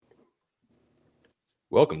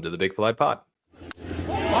Welcome to the Big Fly Pod. High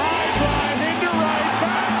drive into right,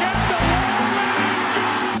 back at the wall,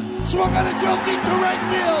 and he's Swung on a drill deep to right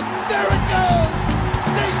field. There it goes.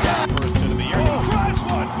 See ya. first to the year. He drives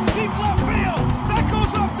one deep left field. That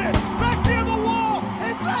goes up to back near the wall.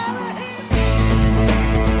 It's out of here.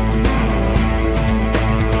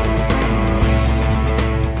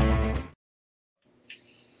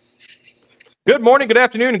 Good morning, good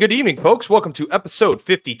afternoon, and good evening, folks. Welcome to episode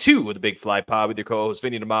 52 of the Big Fly Pod with your co-hosts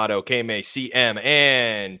Vinny D'Amato, KMA, CM,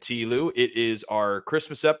 and T-Lou. It is our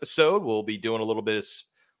Christmas episode. We'll be doing a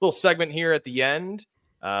little segment here at the end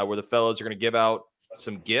where the fellows are going to give out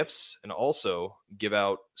some gifts and also give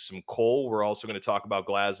out some coal. We're also going to talk about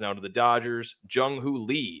Glasnow to the Dodgers. Jung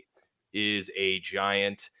Lee is a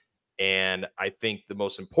Giant. And I think the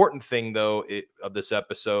most important thing, though, of this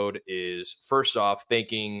episode is, first off,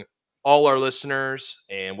 thanking all our listeners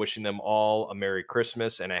and wishing them all a Merry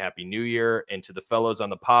Christmas and a Happy New Year. And to the fellows on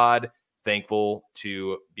the pod, thankful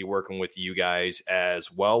to be working with you guys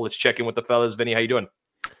as well. Let's check in with the fellas. Vinny, how you doing?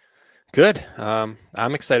 Good. I'm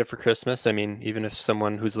excited for Christmas. I mean, even if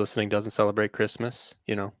someone who's listening doesn't celebrate Christmas,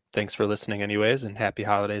 thanks for listening anyways, and happy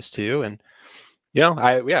holidays to you. And,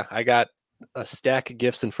 I got a stack of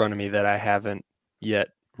gifts in front of me that I haven't yet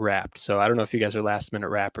wrapped. So I don't know if you guys are last minute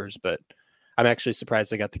wrappers, but I'm actually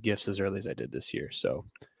surprised I got the gifts as early as I did this year. So,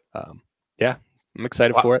 I'm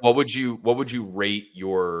excited for it. What would you rate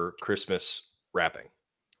your Christmas wrapping?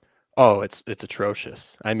 Oh, it's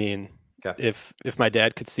atrocious. I mean, okay. if my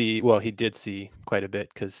dad could see, well, he did see quite a bit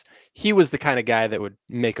because he was the kind of guy that would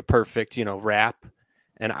make a perfect, wrap,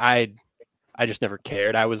 and I just never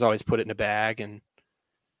cared. I was always put it in a bag and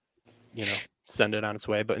send it on its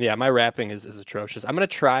way. But yeah, my wrapping is atrocious. I'm going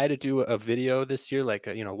to try to do a video this year, like,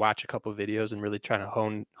 watch a couple of videos and really try to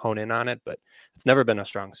hone in on it. But it's never been a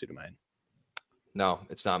strong suit of mine. No,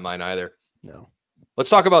 it's not mine either. No. Let's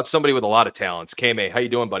talk about somebody with a lot of talents. KMA, how you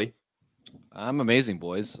doing, buddy? I'm amazing,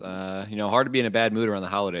 boys. Hard to be in a bad mood around the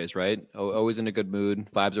holidays, right? Always in a good mood.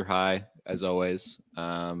 Vibes are high, as always.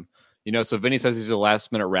 So Vinny says he's a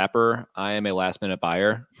last minute rapper. I am a last minute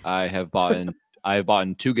buyer. I have bought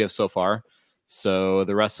in 2 gifts so far. So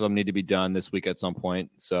the rest of them need to be done this week at some point.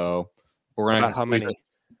 So we're gonna. How many?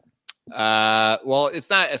 Well, it's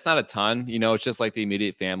not a ton. It's just like the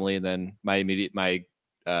immediate family, and then my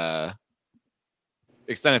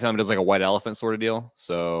extended family does like a white elephant sort of deal.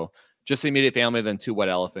 So just the immediate family, then 2 white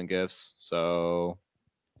elephant gifts. So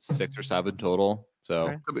 6 or 7 total.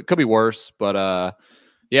 So it could be worse, but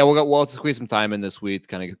we'll have to squeeze some time in this week to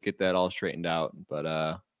kind of get that all straightened out. But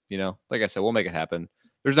like I said, we'll make it happen.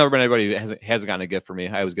 There's never been anybody who hasn't gotten a gift for me.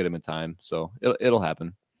 I always get them in time, so it'll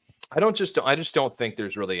happen. I just don't think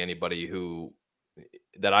there's really anybody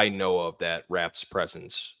that I know of that wraps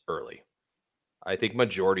presents early. I think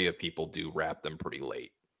majority of people do wrap them pretty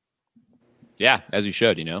late. Yeah, as you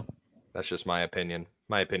should, That's just my opinion.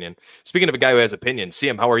 Speaking of a guy who has opinions,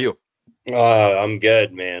 CM, how are you? I'm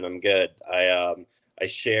good, man. I'm good. I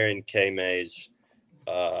share in K-May's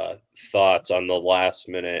thoughts on the last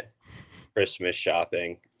minute Christmas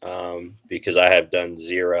shopping because I have done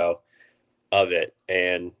 0 of it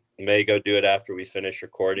and may go do it after we finish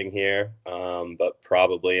recording here, but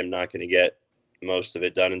probably I'm not going to get most of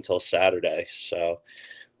it done until Saturday. So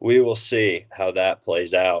we will see how that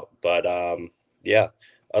plays out. But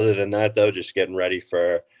other than that, though, just getting ready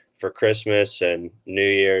for Christmas and New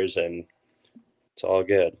Year's, and it's all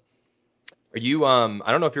good. Are you I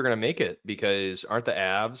don't know if you're going to make it because aren't the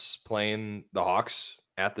Avs playing the Hawks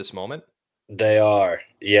at this moment? They are.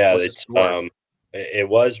 Yeah, What's the score? It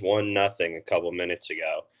was 1-0 a couple minutes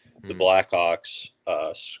ago. The Blackhawks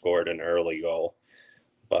scored an early goal,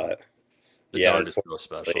 but Bedard is so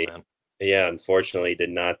special, man. Yeah, unfortunately, did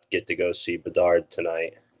not get to go see Bedard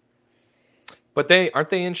tonight. But aren't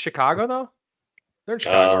they in Chicago though? They're in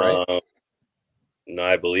Chicago, right? No,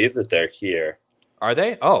 I believe that they're here. Are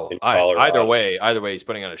they? Oh, In either way, he's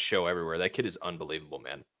putting on a show everywhere. That kid is unbelievable,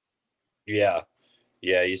 man. Yeah,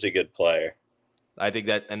 he's a good player. I think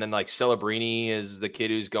that, and then like Celebrini is the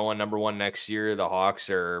kid who's going number 1 next year. The Hawks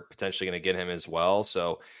are potentially going to get him as well.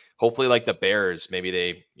 So hopefully, like the Bears, maybe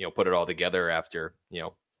they put it all together after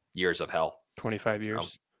years of hell. 25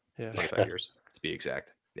 years. Yeah, 25 years to be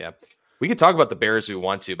exact. Yeah, we could talk about the Bears if we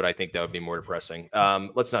want to, but I think that would be more depressing.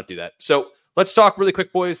 Let's not do that. So let's talk really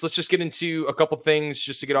quick, boys. Let's just get into a couple things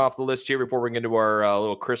just to get off the list here before we get into our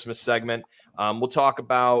little Christmas segment. We'll talk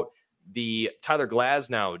about the Tyler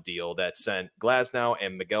Glasnow deal that sent Glasnow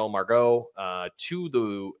and Miguel Margot to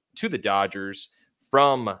the Dodgers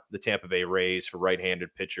from the Tampa Bay Rays for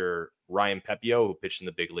right-handed pitcher Ryan Pepio, who pitched in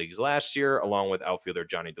the big leagues last year, along with outfielder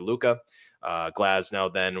Johnny DeLuca.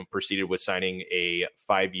 Glasnow then proceeded with signing a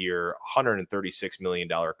 5-year, $136 million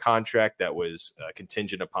contract that was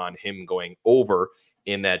contingent upon him going over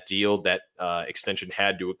in that deal. That extension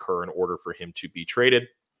had to occur in order for him to be traded.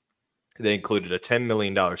 They included a $10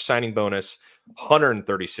 million signing bonus,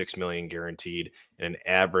 $136 million guaranteed, and an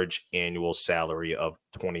average annual salary of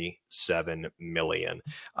 $27 million.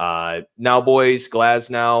 Now, boys,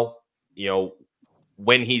 Glasnow,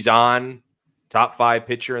 when he's on, top 5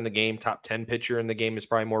 pitcher in the game, top 10 pitcher in the game is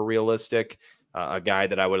probably more realistic. A guy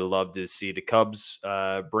that I would have loved to see the Cubs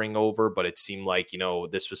bring over, but it seemed like,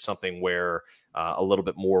 this was something where a little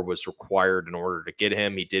bit more was required in order to get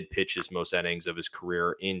him. He did pitch his most innings of his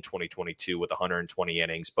career in 2022 with 120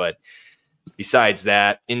 innings. But besides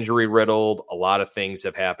that, injury riddled, a lot of things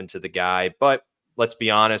have happened to the guy. But let's be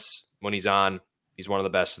honest, when he's on, he's one of the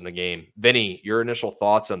best in the game. Vinny, your initial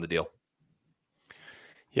thoughts on the deal?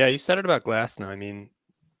 Yeah, you said it about Glasnow. I mean,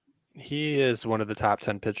 he is one of the top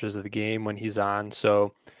 10 pitchers of the game when he's on.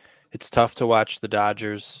 So it's tough to watch the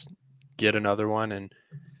Dodgers get another one. And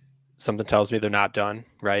something tells me they're not done,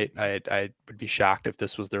 right? I would be shocked if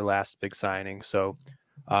this was their last big signing. So,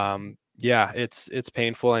 yeah, it's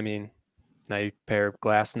painful. I mean, now you pair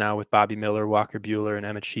Glasnow with Bobby Miller, Walker Buehler, and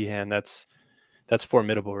Emmett Sheehan. That's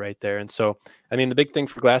formidable right there. And so, I mean, the big thing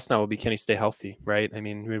for Glasnow will be, can he stay healthy, right? I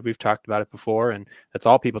mean, we've talked about it before, and that's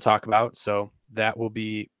all people talk about. So that will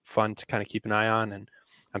be fun to kind of keep an eye on. And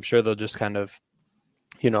I'm sure they'll just kind of,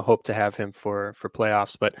 hope to have him for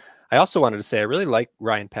playoffs. But I also wanted to say, I really like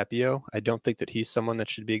Ryan Pepio. I don't think that he's someone that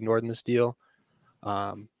should be ignored in this deal.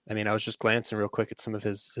 I mean, I was just glancing real quick at some of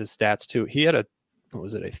his stats too. He had a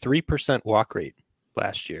 3% walk rate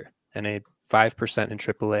last year and a 5% in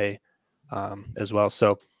AAA as well.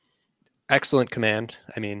 So excellent command.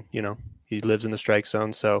 I mean, he lives in the strike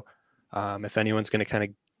zone. So if anyone's going to kind of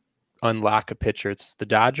unlock a pitcher, it's the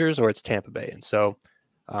Dodgers or it's Tampa Bay. And so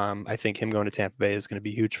I think him going to Tampa Bay is going to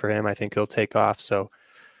be huge for him. I think he'll take off. So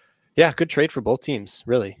yeah, good trade for both teams,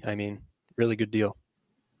 really. I mean, really good deal.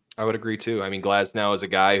 I would agree too. I mean, Glasnow is a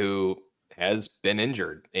guy who has been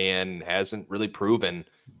injured and hasn't really proven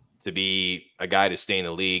to be a guy to stay in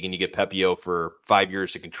the league. And you get Pepio for 5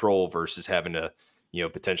 years to control versus having to,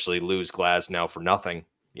 potentially lose Glasnow for nothing,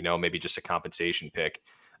 maybe just a compensation pick.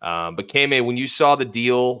 But Kame, when you saw the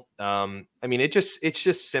deal, I mean, it's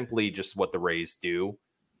just simply just what the Rays do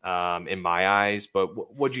in my eyes.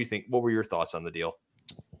 But what do you think? What were your thoughts on the deal?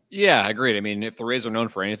 Yeah, I agree. I mean, if the Rays are known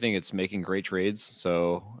for anything, it's making great trades.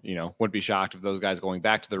 So, wouldn't be shocked if those guys going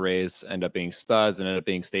back to the Rays end up being studs and end up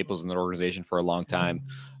being staples in their organization for a long time.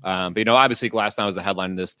 But, obviously Glasnow is the headline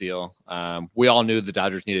in this deal. We all knew the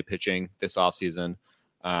Dodgers needed pitching this offseason.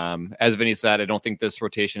 As Vinny said, I don't think this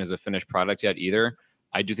rotation is a finished product yet either.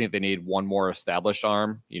 I do think they need one more established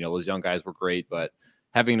arm. Those young guys were great, but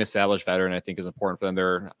having an established veteran, I think, is important for them.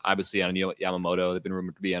 They're obviously on Yamamoto. They've been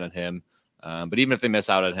rumored to be on him. But even if they miss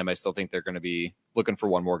out on him, I still think they're going to be looking for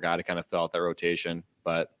one more guy to kind of fill out that rotation.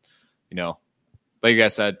 But, like you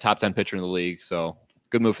guys said, top 10 pitcher in the league. So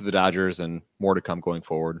good move for the Dodgers and more to come going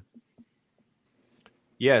forward.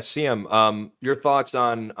 Yeah, CM, your thoughts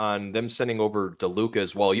on them sending over DeLuca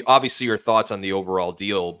as well. Obviously, your thoughts on the overall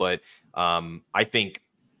deal, but I think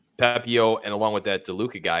Pepio and along with that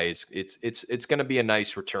DeLuca guy, it's going to be a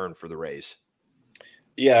nice return for the Rays.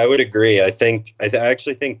 Yeah, I would agree. I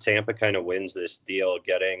actually think Tampa kind of wins this deal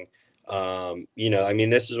getting, I mean,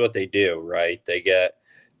 this is what they do, right? They get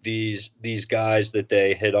these guys that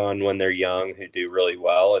they hit on when they're young who do really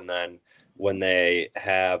well. And then when they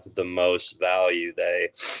have the most value, they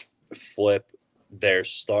flip their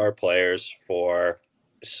star players for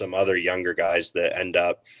some other younger guys that end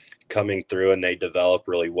up coming through and they develop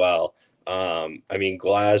really well. I mean,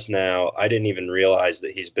 Glasnow, I didn't even realize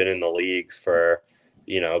that he's been in the league for,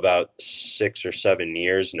 about 6 or 7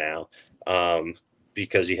 years now,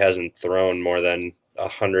 because he hasn't thrown more than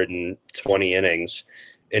 120 innings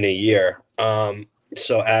in a year.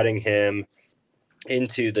 So adding him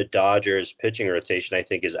into the Dodgers pitching rotation, I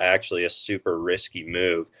think, is actually a super risky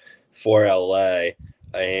move for LA,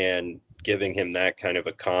 and giving him that kind of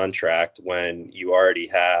a contract when you already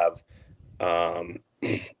have,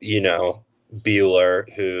 Buehler,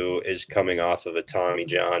 who is coming off of a Tommy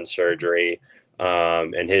John surgery.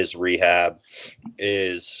 And his rehab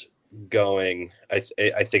is going, I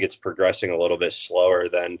think it's progressing a little bit slower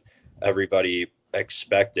than everybody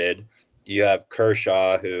expected. You have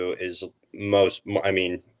Kershaw, who is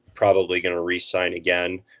probably going to re-sign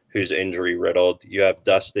again, who's injury riddled. You have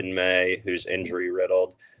Dustin May, who's injury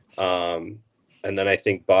riddled. And then I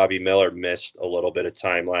think Bobby Miller missed a little bit of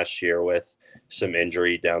time last year with some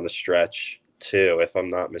injury down the stretch too, if I'm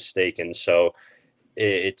not mistaken. So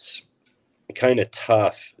it's kind of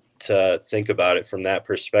tough to think about it from that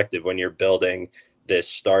perspective when you're building this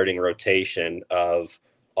starting rotation of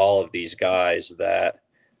all of these guys that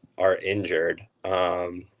are injured.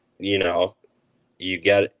 You know, you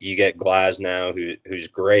get Glasnow, who's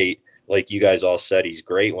great. Like you guys all said, he's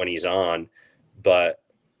great when he's on, but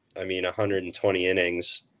I mean, 120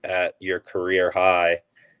 innings at your career high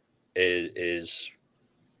is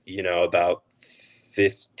about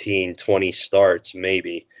 15, 20 starts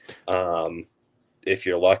maybe, if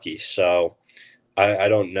you're lucky. So I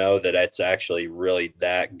don't know that it's actually really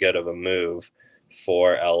that good of a move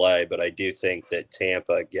for LA, but I do think that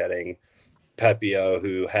Tampa getting Pepio,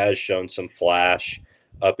 who has shown some flash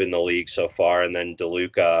up in the league so far, and then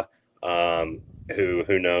DeLuca,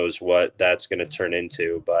 who knows what that's going to turn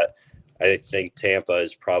into. But I think Tampa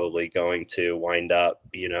is probably going to wind up,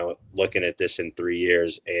 looking at this in 3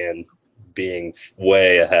 years and being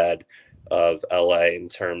way ahead of LA in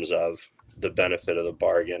terms of the benefit of the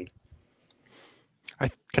bargain.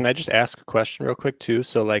 Can I just ask a question real quick too?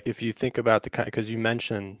 So like, if you think about because you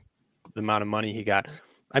mentioned the amount of money he got,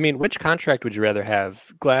 I mean, which contract would you rather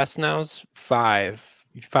have? Glasnow's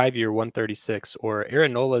 5-year 136 or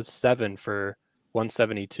Aaron Nola's 7 for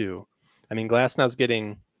 172? I mean, Glasnow's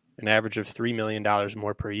getting an average of $3 million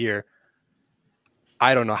more per year.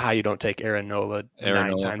 I don't know how you don't take Aaron Nola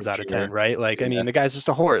 9 times out of 10, right? Like, I mean, the guy's just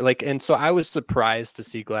a whore. Like, and so I was surprised to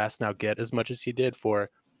see Glasnow get as much as he did for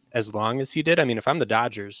as long as he did. I mean, if I'm the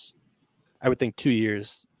Dodgers, I would think 2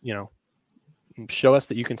 years, show us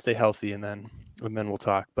that you can stay healthy and then we'll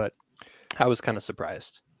talk. But I was kind of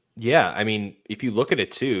surprised. Yeah. I mean, if you look at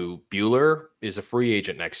it too, Buehler is a free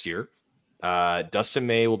agent next year. Dustin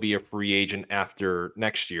May will be a free agent after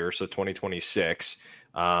next year. So 2026.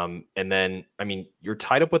 And then, I mean, you're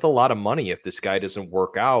tied up with a lot of money if this guy doesn't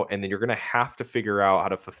work out, and then you're going to have to figure out how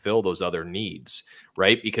to fulfill those other needs,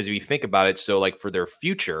 right? Because if you think about it, so like for their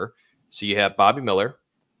future, so you have Bobby Miller,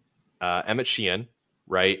 Emmett Sheehan,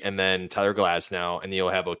 right? And then Tyler Glasnow, and then you'll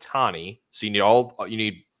have Ohtani. So you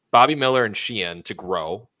need Bobby Miller and Sheehan to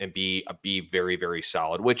grow and be very, very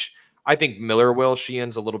solid, which I think Miller will.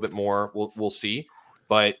 Sheehan's a little bit more, we'll see.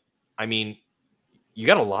 But I mean, you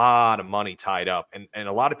got a lot of money tied up, and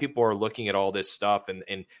a lot of people are looking at all this stuff.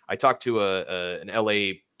 And I talked to an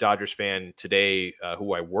LA Dodgers fan today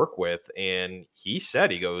who I work with, and he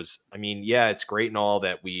goes, I mean, yeah, it's great and all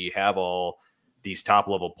that we have all these top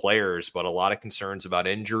level players, but a lot of concerns about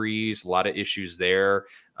injuries, a lot of issues there.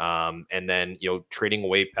 And then, trading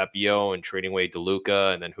away Pepio and trading away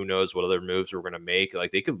DeLuca, and then who knows what other moves we're going to make.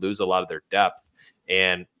 Like, they could lose a lot of their depth.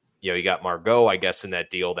 And, you got Margot, I guess, in that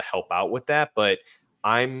deal to help out with that. But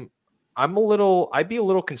I'd be a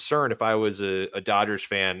little concerned if I was a Dodgers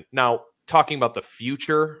fan. Now, talking about the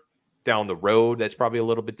future down the road, that's probably a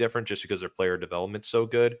little bit different just because their player development's so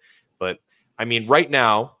good. But I mean, right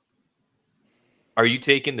now, are you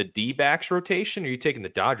taking the D-backs rotation or are you taking the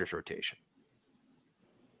Dodgers rotation?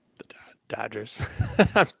 The Dodgers.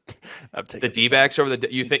 I'm taking the D-backs over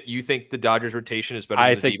the. You think the Dodgers rotation is better? I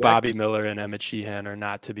than the think D-backs? Bobby Miller and Emmett Sheehan are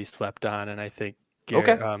not to be slept on, and I think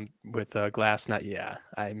with Glasnow, yeah.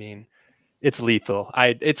 I mean, it's lethal.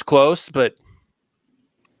 It's close, but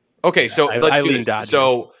okay. So let's do this. Dodgers.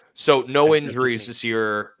 So no injuries this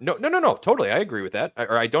year. No. Totally, I agree with that,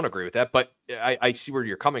 or I don't agree with that. But I see where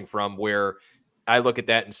you're coming from. Where I look at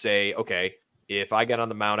that and say, okay, if I get on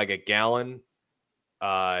the mound, I get Gallen,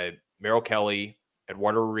 Merrill Kelly,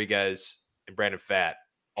 Eduardo Rodriguez, and Brandon Pfaadt,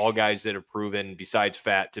 all guys that have proven, besides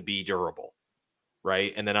Pfaadt, to be durable,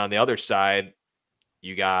 right? And then on the other side,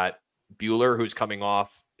 you got Buehler, who's coming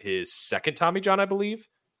off his second Tommy John, I believe.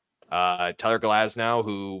 Tyler Glasnow,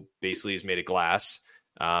 who basically is made of glass.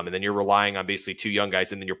 And then you're relying on basically 2 young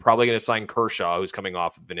guys. And then you're probably going to sign Kershaw, who's coming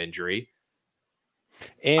off of an injury.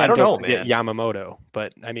 And I don't forget Yamamoto.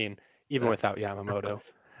 But, I mean, even without Yamamoto.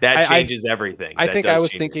 That changes everything. I think I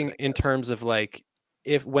was thinking in terms of, like,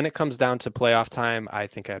 when it comes down to playoff time, I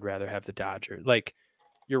think I'd rather have the Dodgers. Like,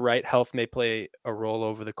 you're right. Health may play a role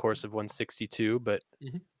over the course of 162, but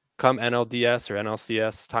come NLDS or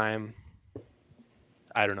NLCS time,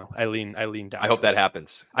 I don't know. I lean Dodgers. I hope that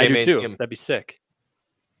happens. I do too. That'd be sick.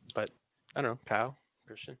 But I don't know, Kyle,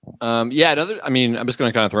 Christian. Yeah. I'm just going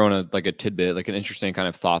to kind of throw in a tidbit, like an interesting kind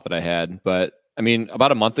of thought that I had. But I mean,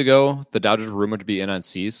 about a month ago, the Dodgers were rumored to be in on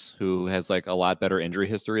Cease, who has like a lot better injury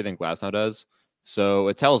history than Glasnow does. So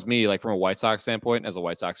it tells me, like, from a White Sox standpoint, as a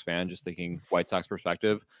White Sox fan, just thinking White Sox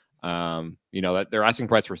perspective, That their asking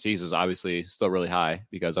price for Cease is obviously still really high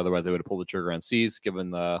because otherwise they would have pulled the trigger on Cease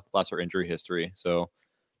given the lesser injury history. So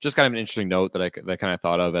just kind of an interesting note that I kind of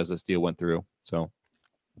thought of as this deal went through. So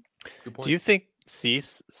do you think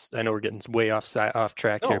Cease, I know we're getting way off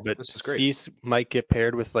track here, but this is great. Cease might get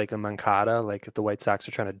paired with like a Moncada, like if the White Sox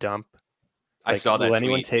are trying to dump? I saw that. Will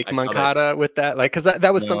anyone take Moncada with that? Like, because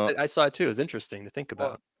that was something I saw too. It was interesting to think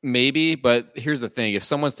about. Maybe, but here's the thing: if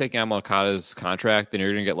someone's taking on Moncada's contract, then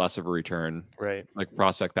you're going to get less of a return, right? Like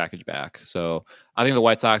prospect package back. So I think the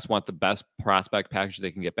White Sox want the best prospect package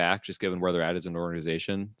they can get back, just given where they're at as an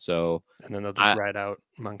organization. So and then they'll just ride out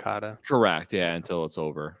Moncada. Correct, yeah, until it's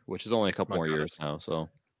over, which is only a couple more years now. So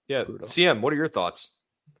yeah, brutal. CM, what are your thoughts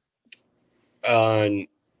on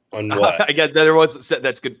what? I get there was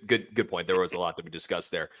that's good point. There was a lot that we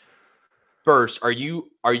discussed there. First, are you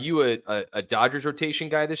a Dodgers rotation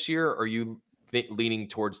guy this year? Or are you leaning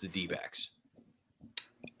towards the D-backs?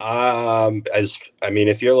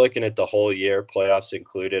 If you're looking at the whole year, playoffs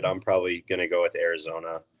included, I'm probably going to go with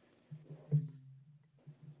Arizona.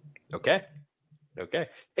 Okay.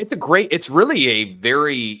 It's really a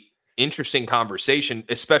very interesting conversation,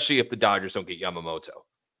 especially if the Dodgers don't get Yamamoto.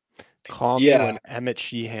 Call me when Emmett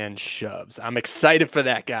Sheehan shoves. I'm excited for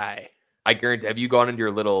that guy. I guarantee. Have you gone into your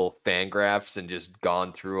little fan graphs and just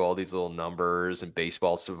gone through all these little numbers and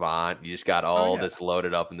Baseball Savant? You just got all this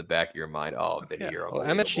loaded up in the back of your mind. Oh, Vinny, you're well,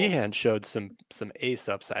 Emmett Sheehan showed some ace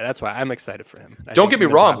upside. That's why I'm excited for him. Don't get me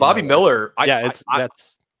wrong, Bobby Miller. That's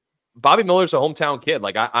Bobby Miller's a hometown kid.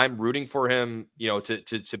 Like I'm rooting for him,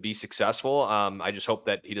 to be successful. I just hope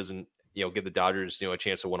that he doesn't, give the Dodgers, a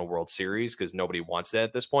chance to win a World Series because nobody wants that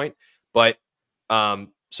at this point. But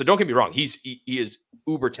so don't get me wrong. He is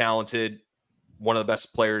uber talented, one of the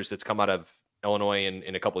best players that's come out of Illinois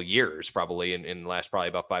in a couple of years, probably in the last probably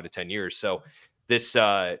about 5 to 10 years. So this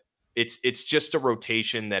it's just a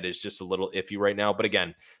rotation that is just a little iffy right now. But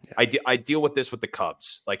again, I deal with this with the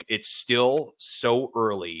Cubs. Like it's still so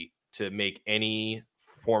early to make any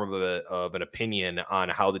form of an opinion on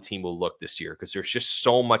how the team will look this year because there's just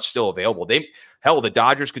so much still available. The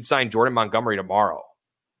Dodgers could sign Jordan Montgomery tomorrow.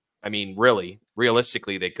 I mean,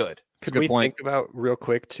 realistically, they could. Could we think about real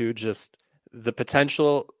quick too, just the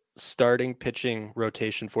potential starting pitching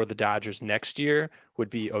rotation for the Dodgers next year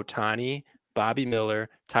would be Ohtani, Bobby Miller,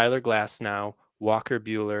 Tyler Glasnow, Walker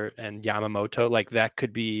Buehler, and Yamamoto. Like that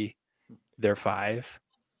could be their 5.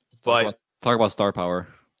 But talk about star power.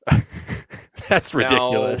 That's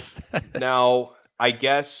ridiculous. Now, I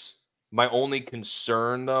guess my only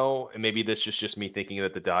concern, though, and maybe this is just me thinking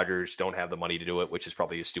that the Dodgers don't have the money to do it, which is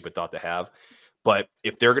probably a stupid thought to have. But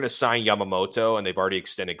if they're going to sign Yamamoto and they've already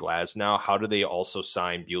extended Glasnow, how do they also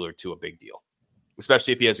sign Buehler to a big deal?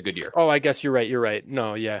 Especially if he has a good year. Oh, I guess you're right.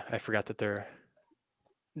 No, yeah, I forgot that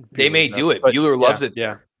they may do it. Buehler loves it.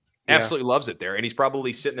 Yeah. Absolutely loves it there. And he's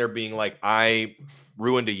probably sitting there being like, I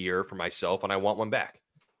ruined a year for myself and I want one back.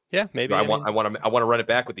 Yeah, maybe. I want to run it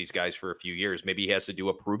back with these guys for a few years. Maybe he has to do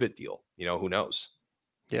a prove it deal. Who knows?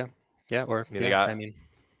 Yeah. Or they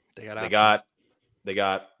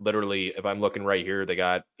got literally, if I'm looking right here, they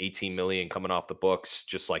got 18 million coming off the books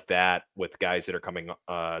just like that with guys that are coming.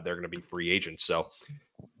 They're going to be free agents. So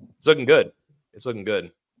it's looking good.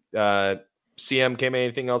 CM, came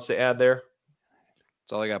anything else to add there?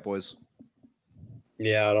 That's all I got, boys.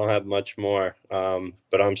 Yeah, I don't have much more,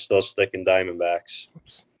 but I'm still sticking Diamondbacks.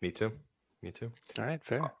 Oops. Me too. All right,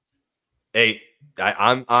 fair. Hey,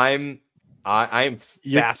 I'm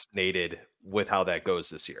fascinated with how that goes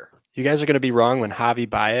this year. You guys are going to be wrong when Javi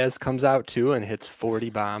Baez comes out too and hits 40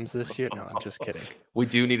 bombs this year. No, I'm just kidding. We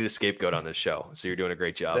do need a scapegoat on this show, so you're doing a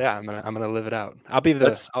great job. Yeah, I'm gonna live it out.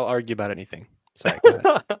 I'll argue about anything. Sorry. Go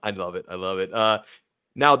ahead. I love it.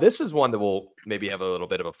 Now, this is one that we'll maybe have a little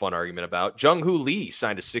bit of a fun argument about. Jung-Hoo Lee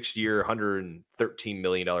signed a 6-year, $113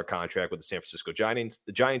 million contract with the San Francisco Giants.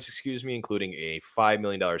 The Giants, including a $5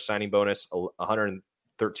 million signing bonus, $113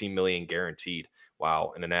 million guaranteed.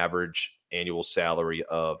 Wow, and an average annual salary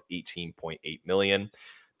of $18.8 million.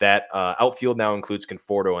 That outfield now includes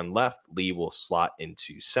Conforto in left. Lee will slot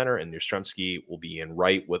into center, and Yastrzemski will be in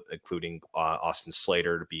right, with including Austin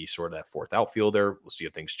Slater to be sort of that fourth outfielder. We'll see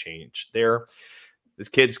if things change there. This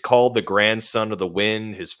kid's called the grandson of the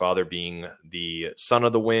wind, his father being the son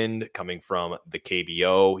of the wind, coming from the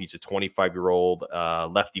KBO. He's a 25-year-old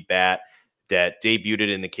lefty bat that debuted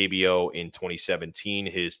in the KBO in 2017.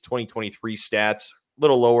 His 2023 stats, a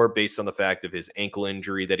little lower based on the fact of his ankle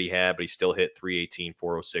injury that he had, but he still hit 318,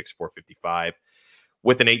 406, 455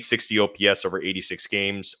 with an 860 OPS over 86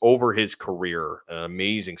 games over his career. An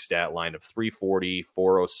amazing stat line of 340,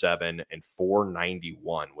 407, and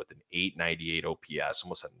 491 with an 898 OPS,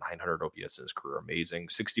 almost a 900 OPS in his career. Amazing.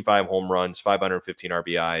 65 home runs, 515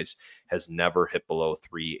 RBIs, has never hit below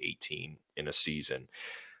 318 in a season.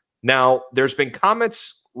 Now, there's been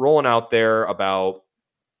comments rolling out there about,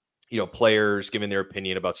 players giving their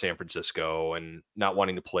opinion about San Francisco and not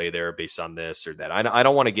wanting to play there based on this or that. I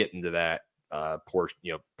don't want to get into that part,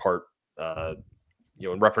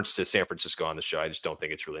 in reference to San Francisco on the show. I just don't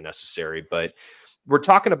think it's really necessary. But we're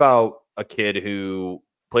talking about a kid who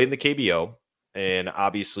played in the KBO, and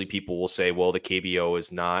obviously people will say, well, the KBO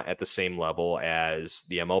is not at the same level as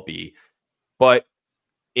the MLB. But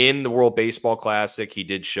in the World Baseball Classic, he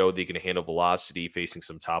did show that he can handle velocity facing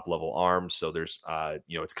some top level arms. So there's,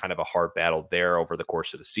 it's kind of a hard battle there over the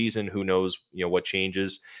course of the season. Who knows, what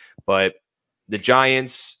changes, but the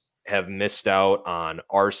Giants have missed out on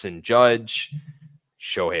Arson Judge,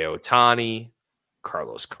 Shohei Ohtani,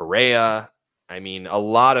 Carlos Correa. I mean, a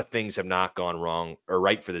lot of things have not gone wrong or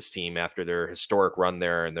right for this team after their historic run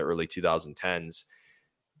there in the early 2010s.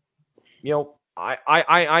 I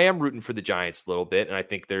am rooting for the Giants a little bit, and I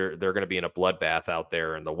think they're going to be in a bloodbath out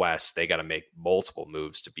there in the West. They got to make multiple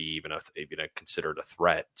moves to be even considered a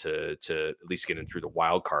threat to at least get in through the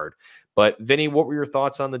wild card. But Vinny, what were your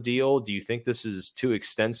thoughts on the deal? Do you think this is too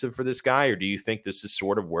extensive for this guy, or do you think this is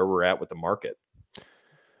sort of where we're at with the market?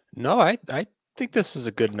 No, I think this is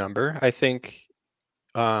a good number. I think,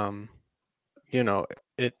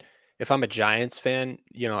 if I'm a Giants fan,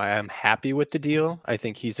 I am happy with the deal. I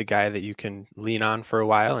think he's a guy that you can lean on for a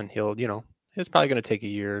while, and he's probably going to take a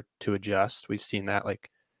year to adjust. We've seen that,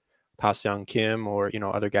 like Pa-Seong Kim or,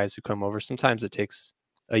 other guys who come over. Sometimes it takes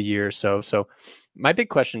a year or so. So my big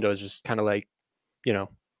question though is just kind of like,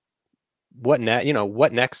 what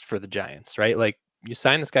next for the Giants, right? Like, you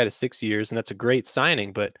sign this guy to 6 years, and that's a great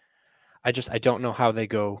signing, but I don't know how they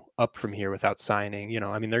go up from here without signing.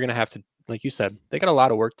 They're going to have to, like you said, they got a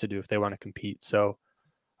lot of work to do if they want to compete. So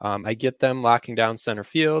I get them locking down center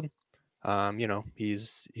field.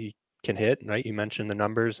 He can hit, right? You mentioned the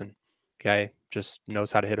numbers, and guy just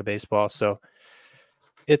knows how to hit a baseball. So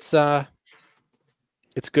it's good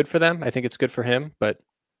for them. I think it's good for him, but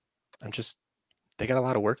they got a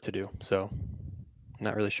lot of work to do. So I'm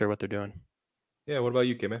not really sure what they're doing. Yeah. What about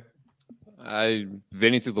you, Kim?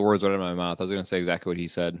 Vinny took the words right out of my mouth. I was going to say exactly what he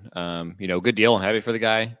said. Good deal. I'm happy for the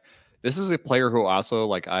guy. This is a player who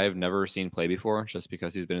also, I've never seen play before, just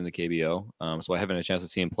because he's been in the KBO. So I haven't had a chance to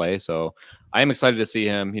see him play. So I am excited to see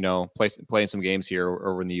him, playing some games here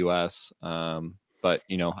over in the U.S. But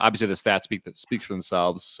obviously the stats speak for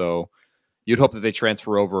themselves. So you'd hope that they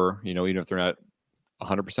transfer over, even if they're not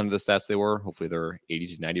 100% of the stats they were. Hopefully they're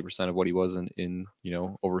 80 to 90% of what he was in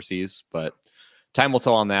overseas. But time will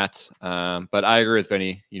tell on that. But I agree with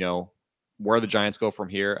Vinny. Where the Giants go from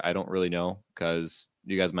here, I don't really know, because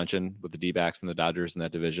you guys mentioned with the D-backs and the Dodgers in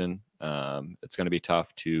that division, it's going to be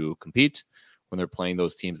tough to compete when they're playing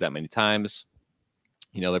those teams that many times.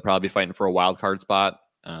 They'll probably be fighting for a wild card spot,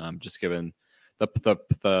 just given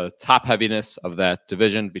the top heaviness of that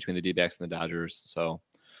division between the D-backs and the Dodgers. So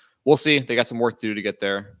we'll see. They got some work to do to get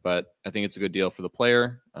there, but I think it's a good deal for the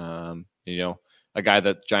player. A guy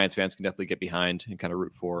that Giants fans can definitely get behind and kind of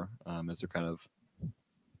root for as they're kind of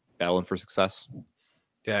battling for success.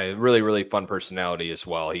 Yeah, really, really fun personality as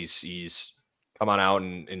well. He's come on out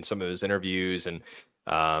in some of his interviews and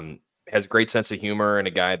has a great sense of humor, and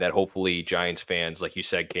a guy that hopefully Giants fans, like you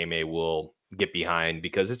said, KMA, will get behind,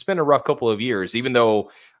 because it's been a rough couple of years. Even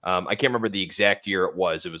though I can't remember the exact year it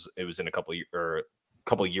was in a couple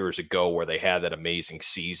of years ago where they had that amazing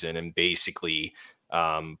season and basically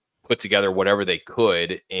put together whatever they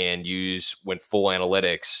could and went full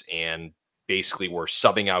analytics and basically were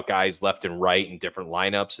subbing out guys left and right in different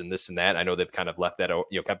lineups and this and that. I know they've kind of left that,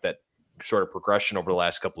 kept that sort of progression over the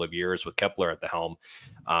last couple of years with Kepler at the helm.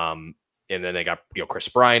 And then they got, Chris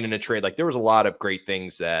Bryant in a trade. Like, there was a lot of great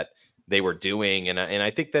things that they were doing. And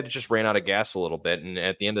I think that it just ran out of gas a little bit. And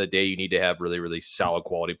at the end of the day, you need to have really, really solid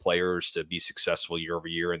quality players to be successful year over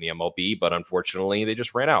year in the MLB. But unfortunately, they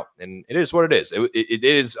just ran out, and it is what it is. It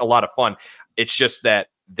is a lot of fun. It's just that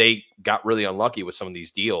they got really unlucky with some of these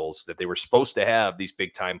deals that they were supposed to have these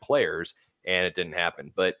big time players, and it didn't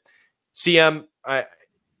happen. But CM,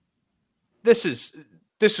 this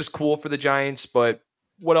is cool for the Giants, but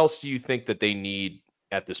what else do you think that they need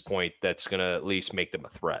at this point that's going to at least make them a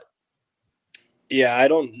threat? Yeah, I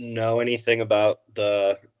don't know anything about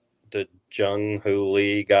the Jung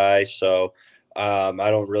Lee guy, so I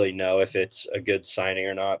don't really know if it's a good signing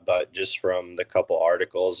or not. But just from the couple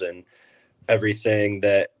articles and everything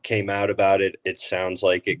that came out about it, it sounds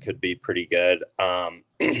like it could be pretty good.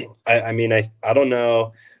 I mean, I don't know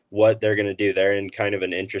what they're going to do. They're in kind of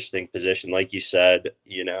an interesting position. Like you said,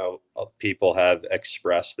 people have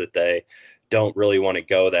expressed that they don't really want to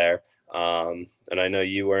go there. And I know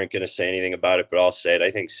you weren't going to say anything about it, but I'll say it.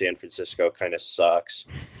 I think San Francisco kind of sucks.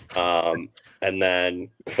 But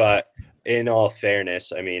in all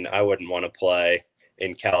fairness, I mean, I wouldn't want to play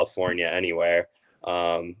in California anywhere.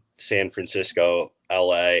 San Francisco,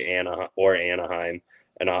 LA, Anaheim,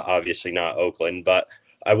 and obviously not Oakland, but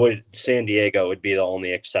San Diego would be the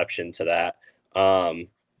only exception to that.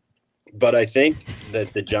 But I think that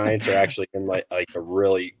the Giants are actually in like a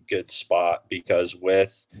really good spot, because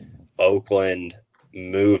with Oakland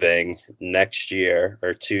moving next year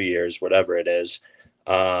or 2 years, whatever it is,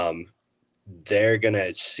 they're going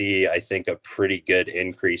to see, I think, a pretty good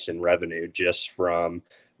increase in revenue just from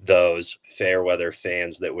those fair weather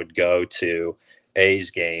fans that would go to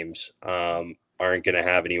A's games. Aren't going to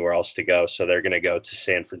have anywhere else to go. So they're going to go to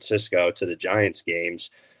San Francisco to the Giants games.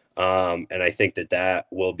 And I think that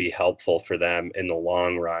will be helpful for them in the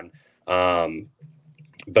long run.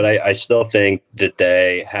 But I still think that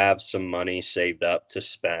they have some money saved up to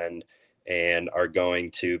spend and are going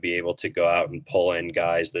to be able to go out and pull in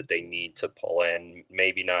guys that they need to pull in,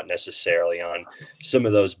 maybe not necessarily on some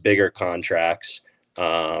of those bigger contracts.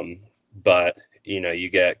 But, you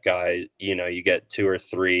get guys, you get 2 or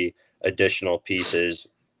 3 additional pieces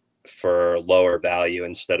for lower value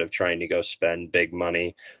instead of trying to go spend big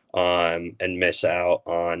money on and miss out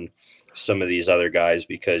on some of these other guys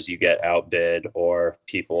because you get outbid, or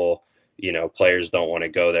people, players don't want to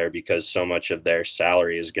go there because so much of their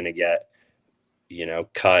salary is going to get,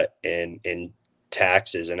 cut in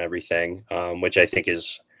taxes and everything, which I think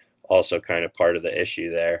is also kind of part of the issue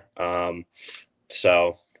there.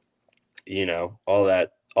 So, all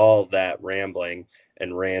that rambling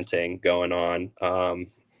and ranting going on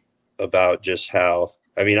about just how,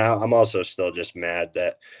 I mean, I'm also still just mad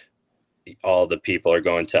that all the people are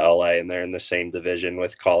going to LA and they're in the same division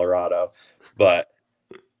with Colorado. But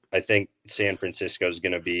I think San Francisco is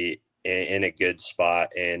going to be in a good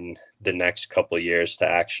spot in the next couple of years to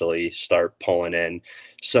actually start pulling in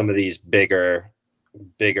some of these bigger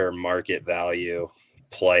market value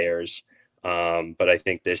players. But I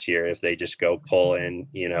think this year, if they just go pull in,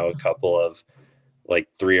 a couple of like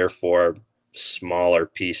 3 or 4 smaller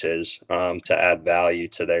pieces to add value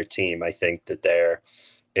to their team, I think that they're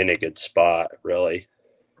in a good spot, really.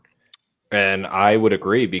 And I would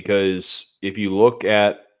agree, because if you look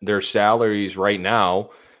at their salaries right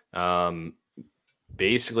now,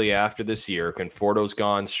 basically after this year, Conforto's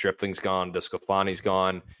gone, Stripling's gone, Desclafani's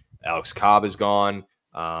gone, Alex Cobb is gone,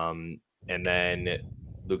 and then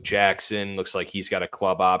Luke Jackson looks like he's got a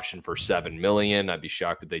club option for $7 million. I'd be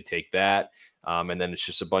shocked if they take that. And then it's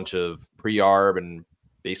just a bunch of pre-arb and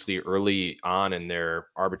basically early on in their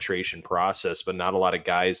arbitration process, but not a lot of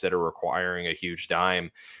guys that are requiring a huge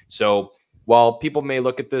dime. So while people may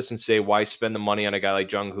look at this and say, why spend the money on a guy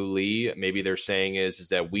like Jung Hoo Lee? Maybe they're saying is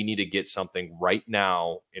that we need to get something right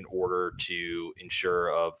now in order to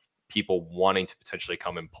ensure of people wanting to potentially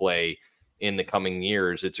come and play in the coming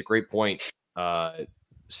years. It's a great point,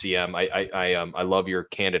 CM. I love your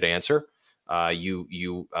candid answer.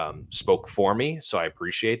 You spoke for me, so I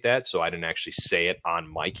appreciate that. So I didn't actually say it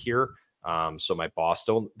on mic here, so my boss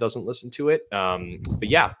doesn't listen to it. But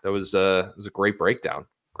yeah, that was a great breakdown.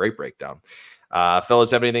 Great breakdown.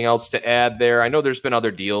 Fellas, have anything else to add there? I know there's been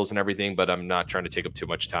other deals and everything, but I'm not trying to take up too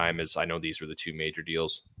much time, as I know these were the 2 major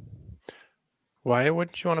deals. Why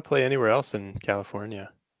wouldn't you want to play anywhere else in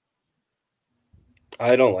California?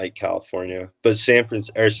 I don't like California, but San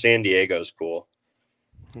Diego's cool.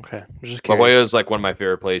 Okay, I'm just La curious. Jolla is like one of my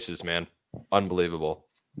favorite places, man. Unbelievable.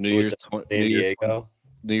 New Year's San Diego.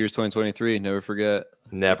 New Year's 2023. Never forget.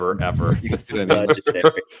 Never ever.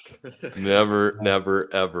 Legendary. Never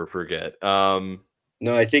ever forget.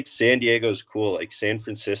 No, I think San Diego's cool. Like San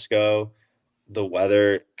Francisco, the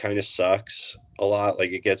weather kind of sucks a lot.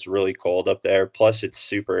 Like it gets really cold up there. Plus it's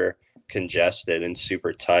super congested and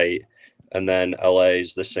super tight. And then LA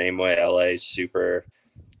is the same way. LA is super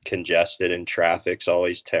congested and traffic's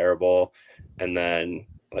always terrible. And then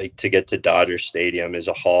like to get to Dodger Stadium is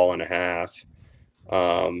a haul and a half.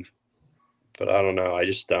 But I don't know. I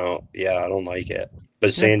just don't. Yeah, I don't like it.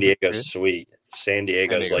 But San Diego's sweet. San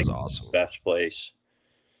Diego's like awesome. The best place.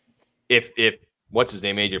 If what's his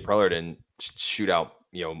name, AJ Preller, didn't shoot out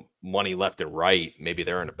money left and right, maybe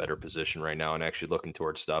they're in a better position right now and actually looking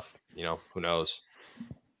towards stuff. Who knows?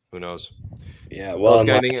 Yeah. Well,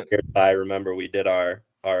 I remember we did our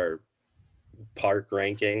park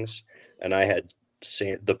rankings, and I had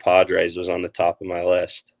the Padres was on the top of my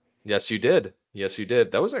list. Yes, you did. Yes, you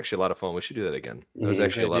did. That was actually a lot of fun. We should do that again. That was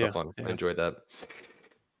actually a lot of fun. Yeah. I enjoyed that.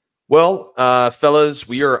 Well, fellas,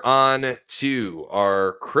 we are on to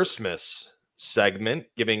our Christmas segment,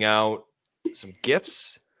 giving out some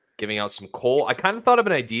gifts, giving out some coal. I kind of thought of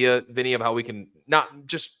an idea, Vinny, of how we can not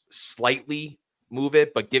just slightly move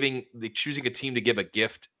it, but choosing a team to give a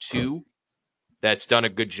gift to that's done a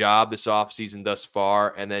good job this offseason thus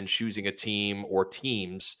far, and then choosing a team or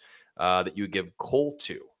teams that you would give coal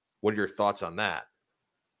to. What are your thoughts on that?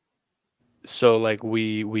 So like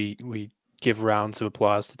we give rounds of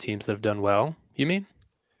applause to teams that have done well, you mean?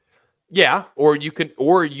 Yeah, or you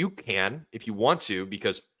can if you want to,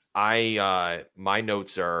 because my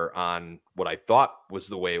notes are on what I thought was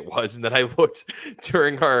the way it was, and then I looked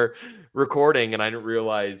during our recording and I didn't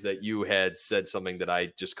realize that you had said something that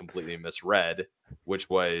I just completely misread, which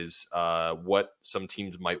was what some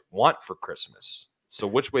teams might want for Christmas. So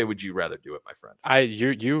which way would you rather do it, my friend?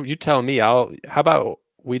 You tell me. How about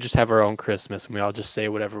we just have our own Christmas and we all just say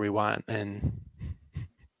whatever we want, and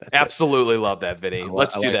absolutely love that, Vinny.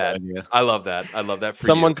 Let's do that. I love that. I love that.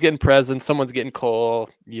 Someone's getting presents, someone's getting coal.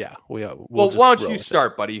 Yeah, well, why don't you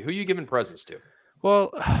start, buddy? Who are you giving presents to?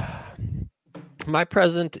 Well, my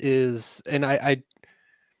present is, and I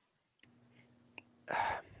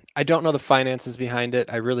don't know the finances behind it.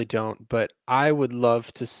 I really don't, but I would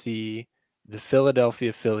love to see the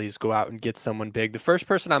Philadelphia Phillies go out and get someone big. The first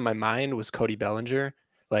person on my mind was Cody Bellinger.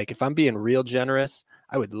 Like, if I'm being real generous,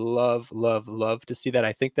 I would love to see that.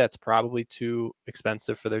 I think that's probably too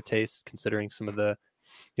expensive for their taste, considering some of the,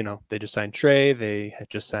 they just signed Trey, they had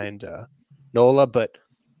just signed Nola. But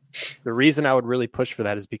the reason I would really push for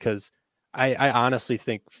that is because I honestly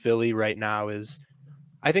think Philly right now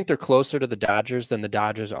I think they're closer to the Dodgers than the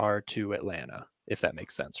Dodgers are to Atlanta, if that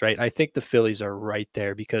makes sense, right? I think the Phillies are right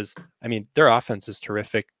there because, I mean, their offense is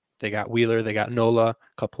terrific. They got Wheeler, they got Nola, a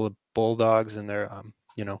couple of Bulldogs in their,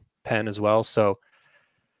 pen as well. So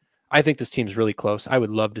I think this team's really close. I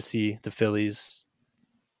would love to see the Phillies,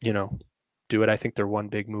 do it. I think they're one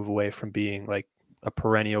big move away from being like a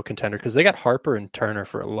perennial contender because they got Harper and Turner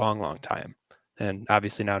for a long time. And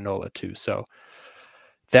obviously now Nola too. So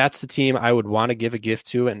that's the team I would want to give a gift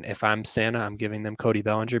to. And if I'm Santa, I'm giving them Cody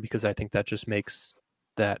Bellinger because I think that just makes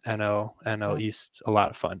that NL East a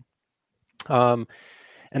lot of fun. And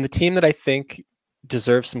the team that I think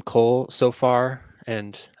deserves some coal so far,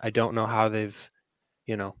 and I don't know how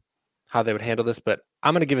how they would handle this, but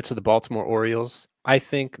I'm going to give it to the Baltimore Orioles. I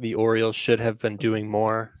think the Orioles should have been doing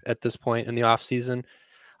more at this point in the offseason.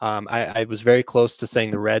 I was very close to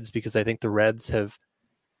saying the Reds because I think the Reds have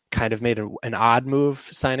kind of made an odd move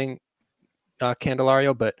signing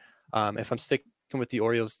Candelario, but if I'm sticking with the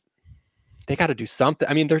Orioles, they got to do something.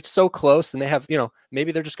 I mean, they're so close and they have,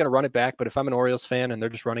 maybe they're just going to run it back, but if I'm an Orioles fan and they're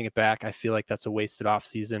just running it back, I feel like that's a wasted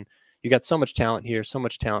offseason. You got so much talent here, so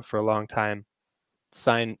much talent for a long time.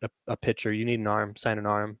 Sign a pitcher. You need an arm, sign an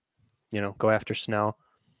arm, go after Snell.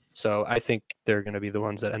 So I think they're going to be the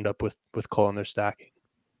ones that end up with Cole in their stacking.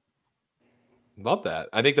 Love that.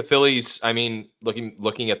 I think the Phillies, I mean,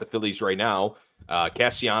 looking at the Phillies right now,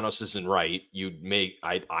 Castellanos isn't right.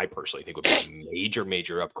 I personally think would be a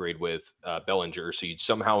major upgrade with Bellinger. So you'd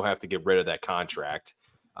somehow have to get rid of that contract.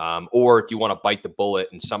 Or if you want to bite the bullet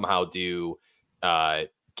and somehow do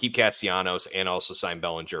keep Castellanos and also sign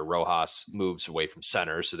Bellinger, Rojas moves away from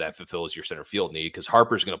center. So that fulfills your center field need because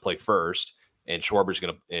Harper's going to play first and Schwarber's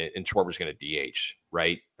going to DH,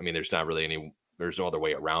 right? I mean, there's no other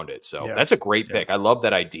way around it. So that's a great pick. I love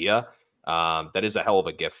that idea. That is a hell of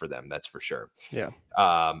a gift for them. That's for sure. Yeah.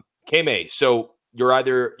 K-May, so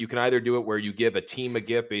you can either do it where you give a team a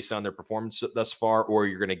gift based on their performance thus far, or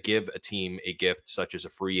you're going to give a team a gift such as a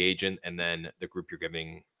free agent and then the group you're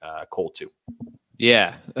giving Cole to.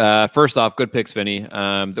 Yeah. First off, good picks, Vinny.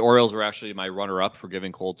 The Orioles were actually my runner-up for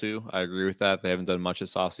giving Cole to. I agree with that. They haven't done much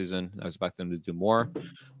this offseason. I expect them to do more.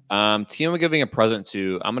 Team I'm giving a present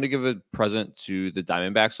to, I'm going to give a present to the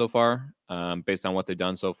Diamondbacks so far, based on what they've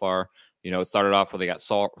done so far. It started off where they got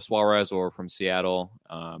Suarez from Seattle,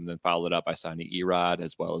 then followed it up by signing Erod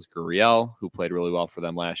as well as Gurriel, who played really well for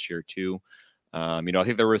them last year too. I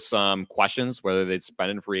think there was some questions whether they'd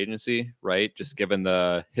spend in free agency, right? Just given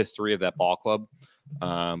the history of that ball club.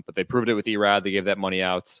 But they proved it with Erod. They gave that money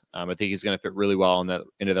out. I think he's going to fit really well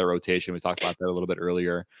into their rotation. We talked about that a little bit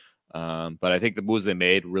earlier. But I think the moves they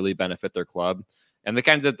made really benefit their club. And they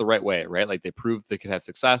kind of did it the right way, right? Like they proved they could have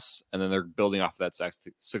success, and then they're building off of that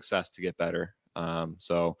success to get better.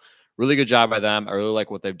 So really good job by them. I really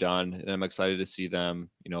like what they've done, and I'm excited to see them,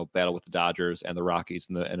 battle with the Dodgers and the Rockies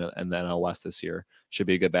in the NL West this year. Should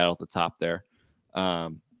be a good battle at the top there.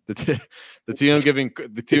 The the team I'm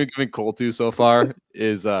giving Cole to so far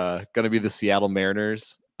is going to be the Seattle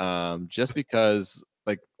Mariners. Just because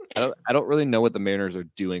like I don't really know what the Mariners are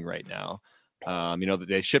doing right now.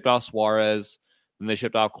 They shipped off Suarez, then they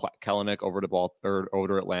shipped off Kelenic over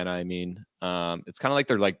to Atlanta. I mean, it's kind of like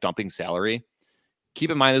they're like dumping salary.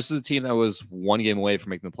 Keep in mind, this is a team that was one game away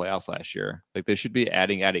from making the playoffs last year. Like they should be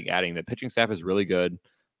adding. The pitching staff is really good.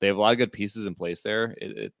 They have a lot of good pieces in place there.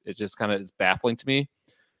 It just kind of is baffling to me.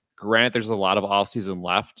 Granted, there's a lot of offseason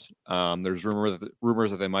left. There's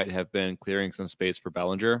rumors that they might have been clearing some space for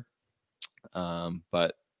Bellinger.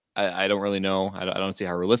 But I don't really know. I don't see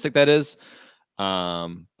how realistic that is.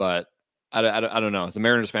 But I don't know. As a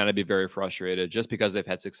Mariners fan, I'd be very frustrated just because they've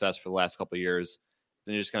had success for the last couple of years.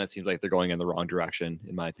 And it just kind of seems like they're going in the wrong direction,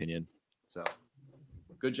 in my opinion. So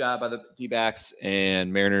good job by the D-backs,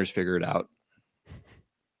 and Mariners figure it out.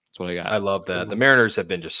 That's what I got. I love that. The Mariners have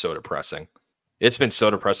been just so depressing. It's been so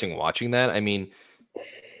depressing watching that. I mean,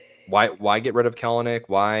 why get rid of Kelenic?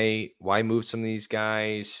 Why move some of these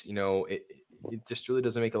guys? It just really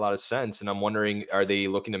doesn't make a lot of sense. And I'm wondering, are they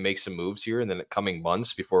looking to make some moves here in the coming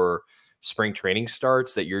months before spring training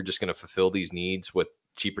starts that you're just going to fulfill these needs with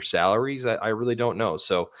cheaper salaries? I really don't know.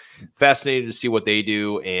 So fascinated to see what they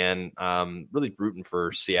do, and really rooting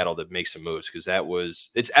for Seattle to make some moves because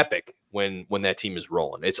it's epic when that team is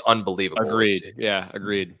rolling. It's unbelievable. Agreed.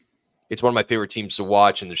 Agreed. It's one of my favorite teams to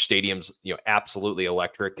watch, and their stadium's absolutely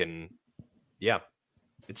electric. And yeah,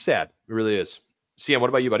 it's sad. It really is. CM, what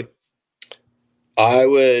about you, buddy? I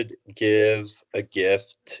would give a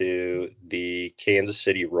gift to the Kansas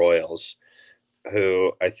City Royals,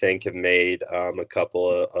 who I think have made a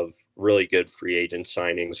couple of really good free agent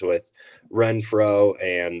signings with Renfroe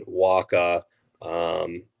and Waka.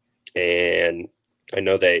 And I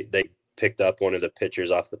know they picked up one of the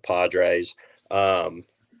pitchers off the Padres.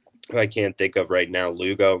 Who I can't think of right now,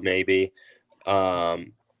 Lugo maybe.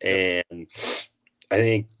 And I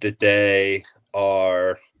think that they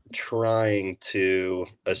are trying to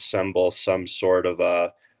assemble some sort of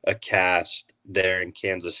a cast there in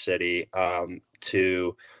Kansas City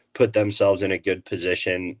to put themselves in a good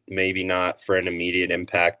position, maybe not for an immediate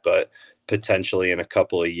impact, but potentially in a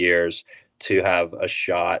couple of years to have a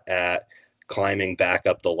shot at climbing back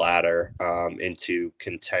up the ladder into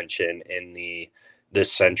contention in the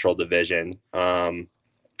Central Division.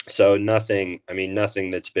 So nothing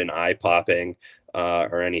that's been eye-popping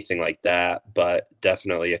or anything like that, but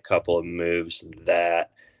definitely a couple of moves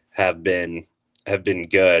that have been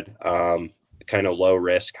good, kind of low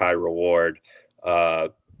risk, high reward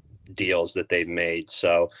deals that they've made.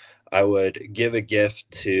 So I would give a gift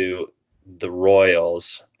to the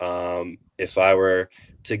Royals. If I were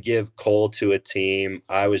to give Cole to a team,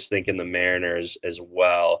 I was thinking the Mariners as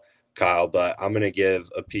well, Kyle, but I'm going to give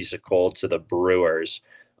a piece of Cole to the Brewers,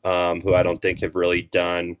 who I don't think have really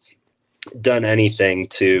done anything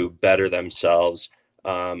to better themselves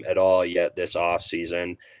at all yet this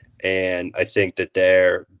offseason. And I think that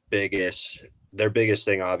their biggest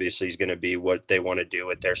thing obviously is going to be what they want to do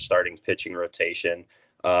with their starting pitching rotation.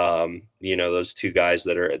 Those two guys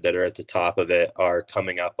that are at the top of it are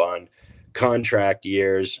coming up on contract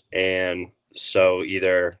years, and so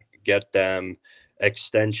either get them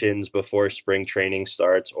extensions before spring training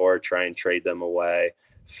starts or try and trade them away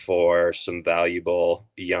for some valuable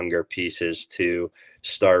younger pieces to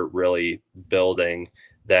start really building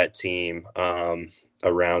that team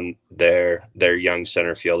around their young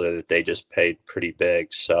center fielder that they just paid pretty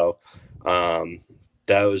big. So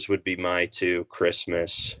those would be my two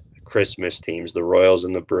Christmas teams, the Royals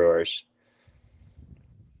and the Brewers.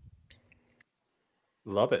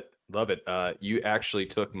 Love it. You actually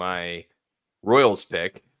took my Royals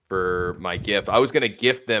pick for my gift. I was going to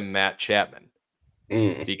gift them Matt Chapman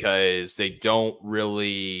because they don't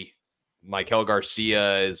really. Michael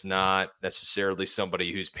Garcia is not necessarily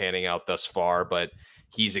somebody who's panning out thus far, but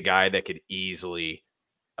he's a guy that could easily.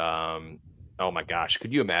 Oh my gosh,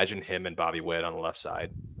 could you imagine him and Bobby Witt on the left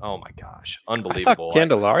side? Oh my gosh, unbelievable! I thought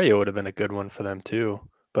Candelario would have been a good one for them too.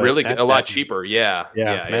 But really good, a lot cheaper. Yeah.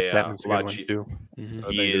 Matt Chapman's a lot cheaper too.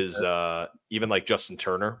 Mm-hmm. He is even like Justin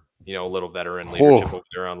Turner, a little veteran leadership over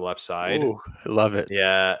there on the left side. I love it.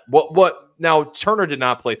 Yeah. What? Now Turner did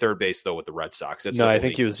not play third base though with the Red Sox. I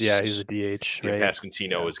think he was. Yeah, he's a DH. Right?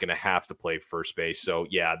 Pasquantino is going to have to play first base. So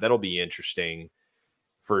yeah, that'll be interesting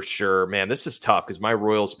for sure. Man, this is tough because my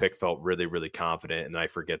Royals pick felt really, really confident, and I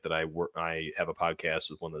forget that I have a podcast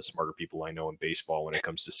with one of the smarter people I know in baseball when it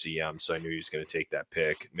comes to CM. So I knew he was going to take that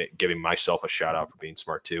pick, giving myself a shout out for being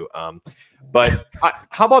smart too. But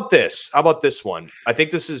how about this? How about this one? I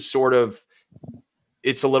think this is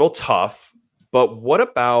it's a little tough, But what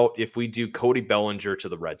about if we do Cody Bellinger to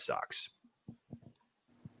the Red Sox?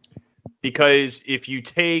 Because if you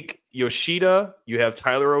take Yoshida, you have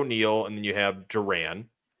Tyler O'Neill, and then you have Duran.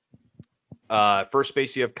 First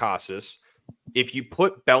base, you have Casas. If you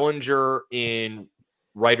put Bellinger in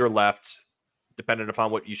right or left, depending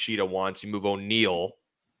upon what Yoshida wants, you move O'Neill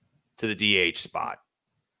to the DH spot.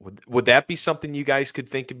 Would that be something you guys could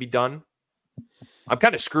think could be done? I'm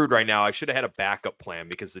kind of screwed right now. I should have had a backup plan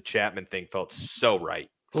because the Chapman thing felt so right.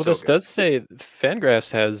 Well, so this does say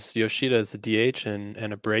Fangraphs has Yoshida as the DH and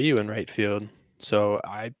Abreu in right field. So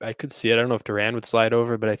I could see it. I don't know if Duran would slide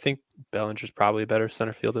over, but I think Bellinger's probably a better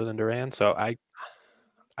center fielder than Duran. So I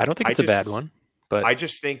don't think it's a bad one. But I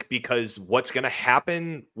just think because what's going to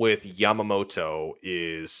happen with Yamamoto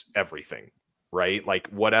is everything, right? Like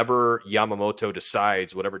whatever Yamamoto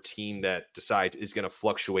decides, whatever team that decides is going to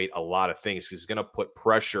fluctuate a lot of things. It's going to put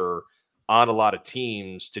pressure on a lot of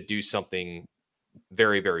teams to do something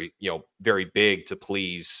very, very, very big to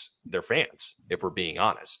please their fans, if we're being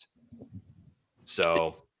honest.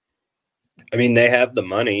 So, I mean, they have the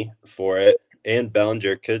money for it, and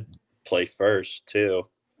Bellinger could play first too.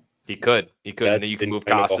 He could. And then you can move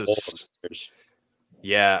Casas.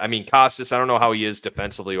 Yeah, I mean, Casas, I don't know how he is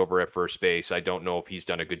defensively over at first base. I don't know if he's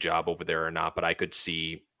done a good job over there or not, but I could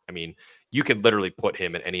see, I mean, you can literally put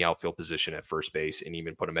him in any outfield position at first base and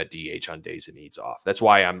even put him at DH on days that needs off. That's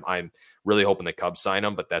why I'm really hoping the Cubs sign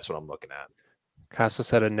him, but that's what I'm looking at. Casas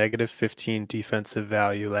had a negative 15 defensive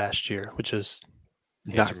value last year, which is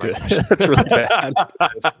not good. That's That's really bad.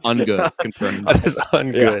 It's ungood. Confirmed. That is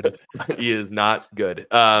ungood. Yeah. He is not good.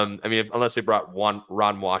 I mean, unless they brought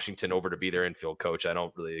Ron Washington over to be their infield coach, I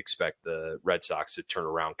don't really expect the Red Sox to turn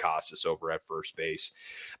around Casas over at first base.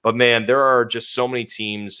 But man, there are just so many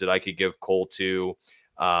teams that I could give Cole to.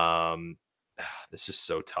 This is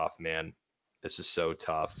so tough, man. This is so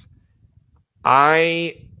tough.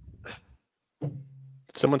 Did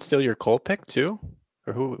someone steal your Cole pick too?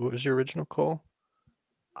 Or what was your original Cole?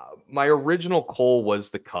 My original Cole was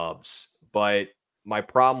the Cubs, but my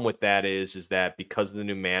problem with that is that because of the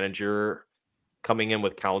new manager coming in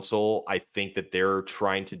with Counsell, I think that they're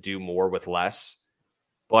trying to do more with less.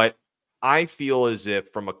 But I feel as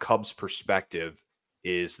if from a Cubs perspective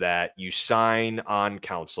is that you sign on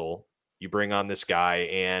Counsell, you bring on this guy,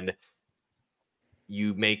 and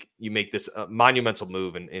you make this monumental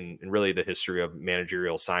move in really the history of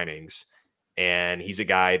managerial signings. And he's a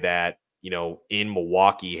guy that, in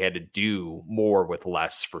Milwaukee had to do more with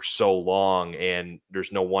less for so long. And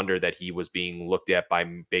there's no wonder that he was being looked at by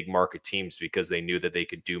big market teams because they knew that they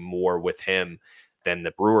could do more with him than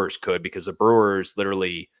the Brewers could, because the Brewers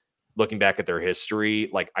literally, looking back at their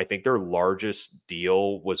history, like I think their largest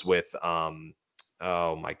deal was with, oh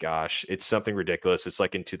my gosh, it's something ridiculous. It's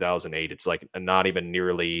like in 2008. It's like I'm trying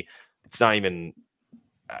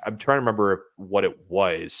to remember what it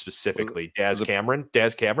was specifically. Daz Cameron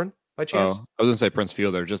by chance? Oh, I was going to say Prince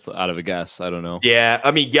Fielder, just out of a guess. I don't know. Yeah,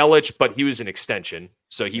 I mean, Yelich, but he was an extension.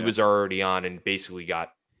 So he was already on and basically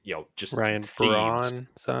got, just Ryan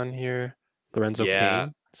Braun's on here. Lorenzo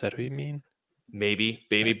Cain. Is that who you mean? Maybe.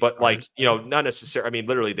 But not necessarily. I mean,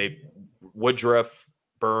 literally, Woodruff,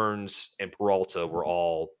 Burns, and Peralta were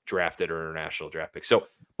all drafted or international draft picks. So,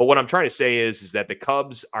 but what I'm trying to say is that the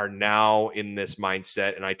Cubs are now in this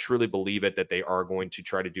mindset, and I truly believe it, that they are going to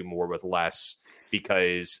try to do more with less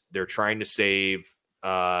because they're trying to save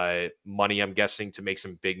money, I'm guessing, to make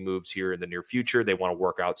some big moves here in the near future. They want to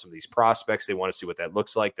work out some of these prospects. They want to see what that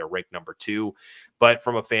looks like. They're ranked number 2. But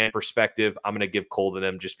from a fan perspective, I'm going to give Cole to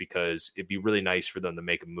them just because it'd be really nice for them to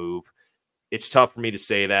make a move. It's tough for me to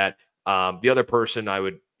say that. The other person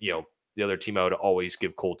the other team I would always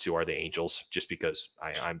give Cole to are the Angels, just because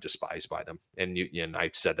I'm despised by them. And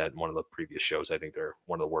I said that in one of the previous shows. I think they're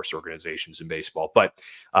one of the worst organizations in baseball. But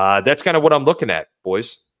that's kind of what I'm looking at,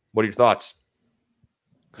 boys. What are your thoughts?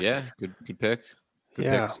 Yeah, good pick. Good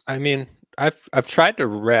picks. I mean, I've tried to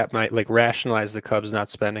rationalize the Cubs not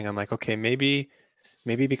spending. I'm like, okay, maybe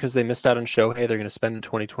because they missed out on Shohei, they're going to spend in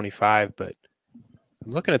 2025. But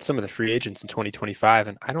I'm looking at some of the free agents in 2025,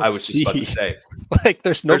 and I was just about to say,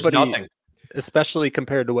 there's nobody, especially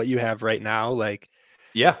compared to what you have right now. Like,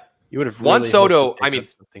 yeah, you would have Juan Soto. I mean,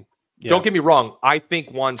 Yeah. Don't get me wrong. I think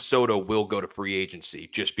Juan Soto will go to free agency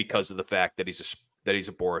just because of the fact that he's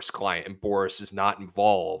a Boris client, and Boris is not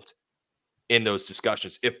involved in those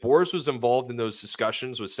discussions. If Boris was involved in those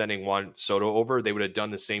discussions with sending Juan Soto over, they would have done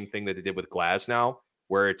the same thing that they did with Glasnow,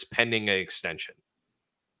 where it's pending an extension,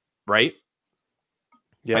 right?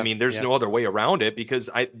 Yeah, I mean, there's no other way around it because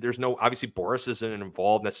obviously Boris isn't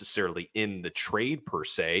involved necessarily in the trade per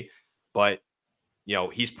se, but you know,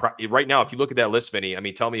 he's right now. If you look at that list, Vinny, I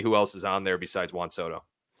mean, tell me who else is on there besides Juan Soto.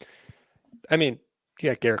 I mean, you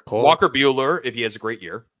got Garrett Cole, Walker Buehler, if he has a great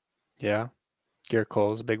year. Yeah, Garrett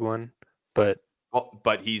Cole is a big one, but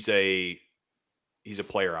he's a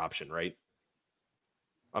player option, right?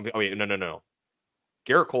 I mean, no.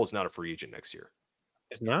 Garrett Cole is not a free agent next year.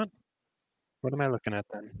 It's not. What am I looking at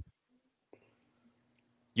then?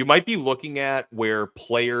 You might be looking at where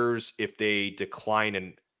players, if they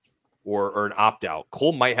decline or an opt out,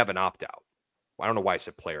 Cole might have an opt out. I don't know why I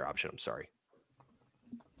said player option. I'm sorry.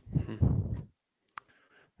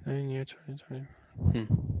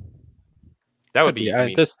 That would be. I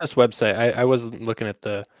mean, this website. I wasn't looking at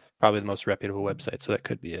probably the most reputable website, so that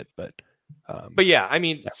could be it. But yeah, I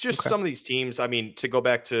mean, it's just some of these teams. I mean, to go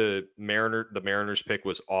back to the Mariners pick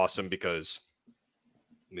was awesome because,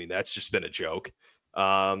 I mean, that's just been a joke.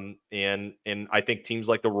 And I think teams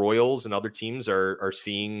like the Royals and other teams are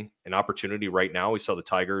seeing an opportunity right now. We saw the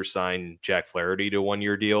Tigers sign Jack Flaherty to a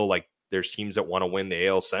 1-year deal. Like, there's teams that want to win the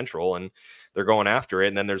AL Central and they're going after it.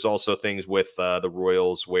 And then there's also things with the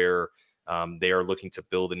Royals where they are looking to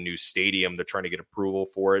build a new stadium. They're trying to get approval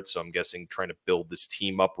for it. So I'm guessing trying to build this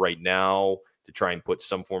team up right now to try and put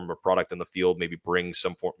some form of a product on the field, maybe bring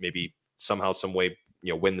maybe somehow, some way,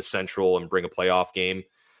 you know, win the Central and bring a playoff game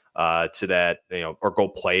to that, you know, or go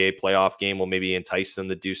play a playoff game will maybe entice them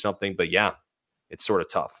to do something. But yeah, it's sort of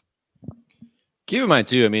tough. Keep in mind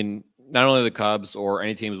too, I mean, not only the Cubs or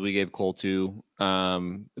any teams we gave Cole to,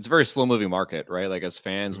 it's a very slow moving market, right? Like as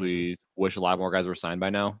fans, we wish a lot more guys were signed by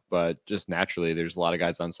now, but just naturally there's a lot of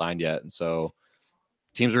guys unsigned yet. And so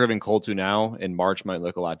teams are giving Cole to now in March might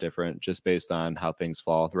look a lot different just based on how things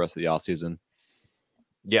fall the rest of the offseason.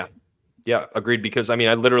 Yeah. Yeah. Agreed. Because I mean,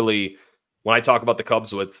 I literally, when I talk about the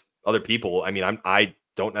Cubs with other people, I mean, I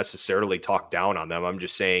don't necessarily talk down on them. I'm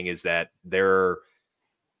just saying is that there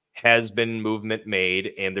has been movement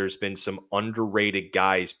made and there's been some underrated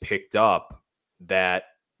guys picked up that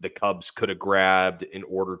the Cubs could have grabbed in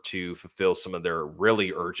order to fulfill some of their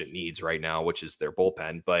really urgent needs right now, which is their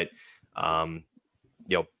bullpen. But,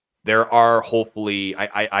 you know, there are hopefully,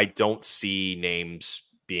 I don't see names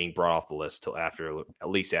being brought off the list till at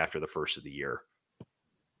least after the first of the year.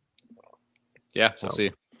 Yeah, we'll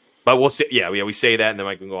see. But we'll see. Yeah, we say that, and then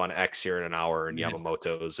I can go on X here in an hour, and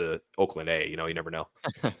Yamamoto's Oakland A. You know, you never know.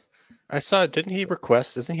 I saw. Didn't he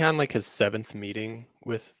request? Isn't he on like his 7th meeting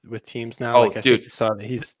with teams now? Oh, like, dude, I saw that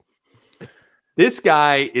he's. This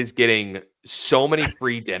guy is getting so many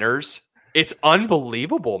free dinners. It's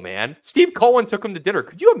unbelievable, man. Steve Cohen took him to dinner.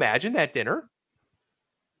 Could you imagine that dinner?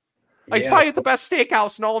 Like, he's probably at the best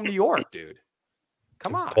steakhouse in all of New York, dude.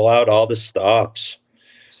 Come on, pull out all the stops.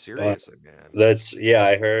 Seriously, man.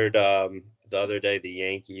 I heard the other day the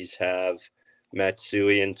Yankees have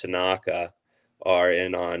Matsui and Tanaka are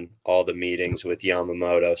in on all the meetings with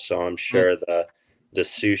Yamamoto, so I'm sure the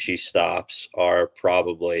sushi stops are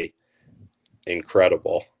probably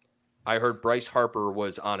incredible. I heard Bryce Harper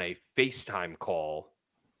was on a FaceTime call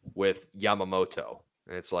with Yamamoto,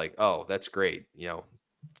 and it's like, oh, that's great. You know,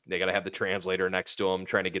 they got to have the translator next to him,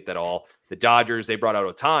 trying to get that all. The Dodgers, they brought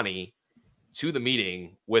out Ohtani to the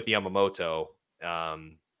meeting with Yamamoto,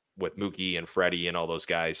 with Mookie and Freddie and all those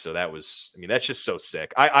guys. So that was, I mean, that's just so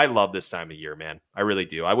sick. I love this time of year, man. I really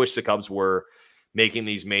do. I wish the Cubs were making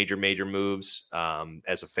these major moves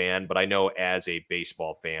as a fan, but I know as a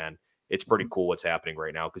baseball fan, it's pretty cool what's happening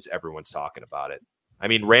right now because everyone's talking about it. I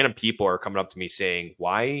mean, random people are coming up to me saying,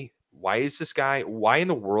 why is this guy, why in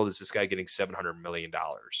the world is this guy getting $700 million?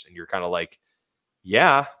 And you're kind of like,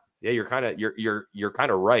 yeah, you're kind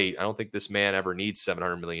of right. I don't think this man ever needs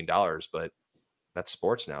 $700 million, but that's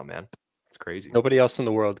sports now, man. It's crazy. Nobody else in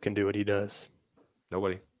the world can do what he does.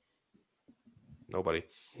 Nobody.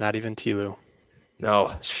 Not even T-Lou.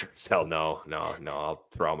 No, sure as hell no. I'll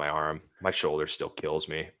throw out my arm. My shoulder still kills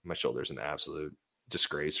me. My shoulder's an absolute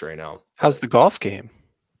disgrace right now. How's the golf game?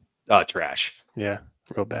 Trash. Yeah,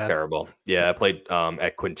 real bad. Terrible. Yeah, I played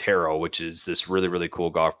at Quintero, which is this really, really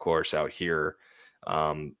cool golf course out here.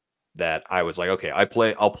 That I was like, okay,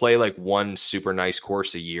 I'll play like one super nice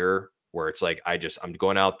course a year where it's like I'm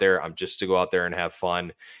going out there, I'm just to go out there and have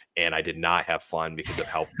fun. And I did not have fun because of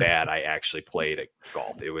how bad I actually played at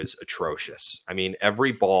golf. It was atrocious. I mean,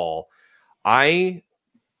 every ball, I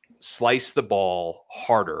sliced the ball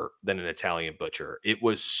harder than an Italian butcher. It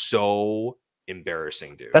was so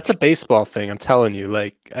embarrassing, dude. That's a baseball thing, I'm telling you.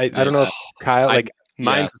 Like, I don't know if Kyle,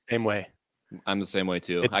 mine's the same way. I'm the same way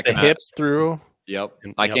too. It's the hips through. Yep.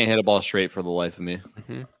 I can't hit a ball straight for the life of me.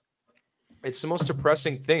 Mm-hmm. It's the most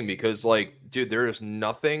depressing thing because, like, dude, there's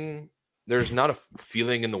not a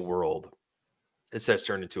feeling in the world This has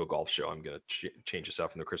turned into a golf show. I'm going to change this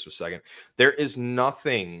out from the Christmas segment. There is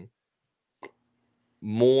nothing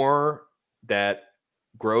more that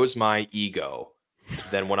grows my ego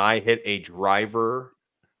than when I hit a driver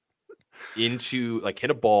hit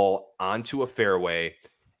a ball onto a fairway,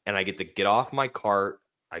 and I get to get off my cart.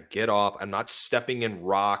 I get off. I'm not stepping in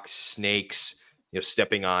rocks, snakes,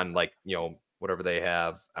 stepping on whatever they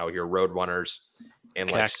have out here, road runners, and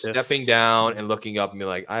Cactus. Stepping down and looking up and be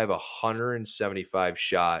like, I have 175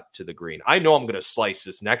 shot to the green. I know I'm going to slice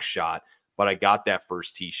this next shot, but I got that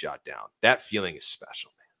first tee shot down. That feeling is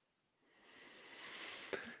special,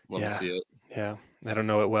 man. Love to see it. Yeah. I don't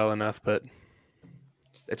know it well enough, but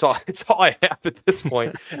It's all I have at this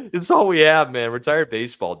point. It's all we have, man. Retired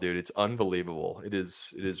baseball, dude. It's unbelievable. It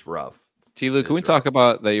is rough. T-Lou, can we talk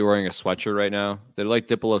about that you're wearing a sweatshirt right now? Did it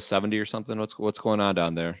dip below 70 or something? What's going on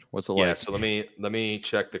down there? What's it like? Yeah, so let me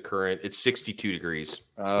check the current. It's 62 degrees.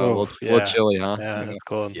 Oh, a little chilly, huh? Yeah, that's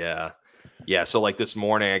cold. Yeah. So this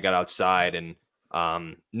morning I got outside and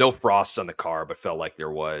no frost on the car, but felt like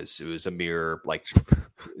there was. It was a mere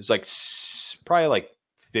probably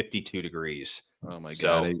 52 degrees. Oh my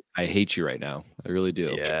God, I hate you right now. I really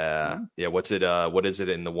do. Yeah. What is it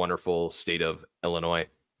in the wonderful state of Illinois?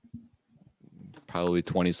 Probably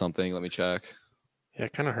 20 something. Let me check. Yeah,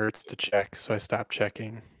 it kind of hurts to check, so I stopped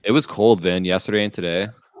checking. It was cold, Vin, yesterday and today.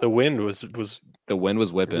 The wind was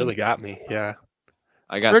whipping. Really got me. Yeah.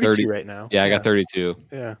 I got 30 right now. Yeah, I got 32.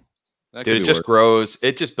 Yeah. Dude, it just grows.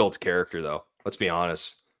 It just builds character, though. Let's be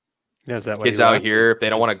honest. Yeah, is that why kids out here, if they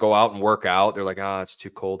don't want to go out and work out, they're like, it's too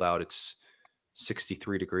cold out. It's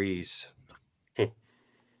 63 degrees.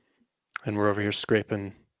 And we're over here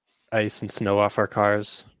scraping ice and snow off our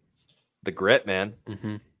cars. The grit, man.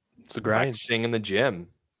 Mm-hmm. It's a grind. Practicing in the gym,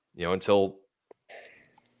 until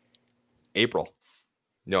April.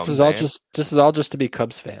 This is all just to be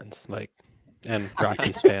Cubs fans, and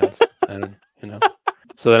Rockies fans, and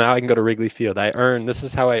So now I can go to Wrigley Field. This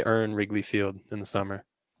is how I earn Wrigley Field in the summer.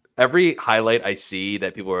 Every highlight I see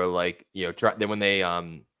that people are like, when they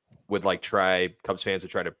would try Cubs fans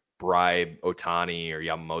would try to bribe Ohtani or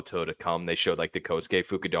Yamamoto to come. They showed the Kosuke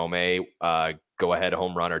Fukudome go ahead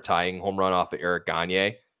home run or tying home run off of Eric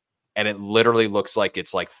Gagne. And it literally looks like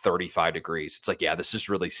it's 35 degrees. It's this is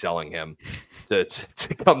really selling him to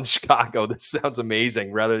come to Chicago. This sounds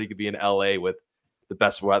amazing. Rather he could be in LA with the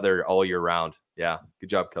best weather all year round. Yeah. Good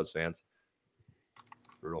job, Cubs fans.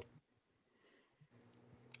 Brutal.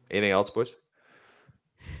 Anything else, boys?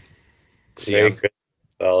 Merry Christmas,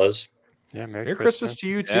 fellas. Yeah, Merry Christmas to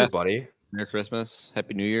you too, buddy. Merry Christmas.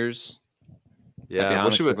 Happy New Year's. Yeah,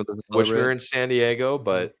 wish we were in San Diego,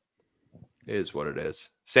 but it is what it is.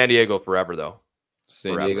 San Diego forever, though.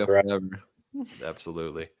 San Diego forever.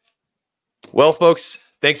 Absolutely. Well, folks,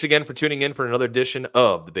 thanks again for tuning in for another edition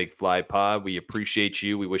of the Big Fly Pod. We appreciate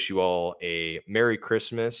you. We wish you all a Merry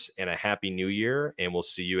Christmas and a Happy New Year, and we'll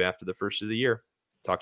see you after the first of the year.